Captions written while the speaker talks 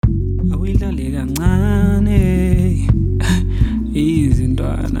awuyidlale kancane. Easy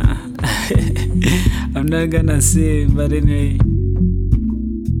ntwana. I'm not gonna sing, but anyway.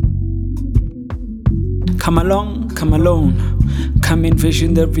 Come along, come alone. Come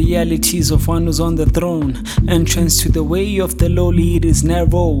envision the realities of one who's on the throne. Entrance to the way of the lowly, it is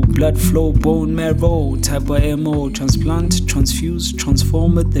narrow. Blood flow, bone marrow. Type of MO. Transplant, transfuse,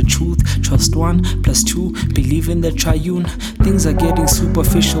 transform it, the truth. Trust 1 + 2. Believe in the triune. Things are getting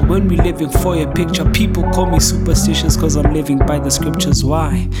superficial when we living for a picture. People call me superstitious cause I'm living by the scriptures.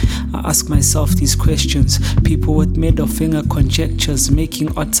 Why? I ask myself these questions. People with middle finger conjectures,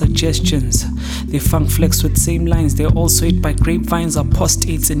 making odd suggestions. They funk flex with same lines. They also eat by grapevines,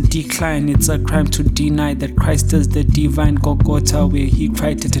 apostates in decline. It's a crime to deny that Christ is the divine Golgotha where he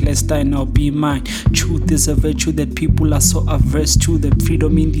cried, Tetelestai, now be mine. Truth is a virtue that people are so averse to. The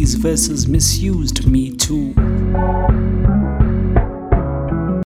freedom in these verses misused me too.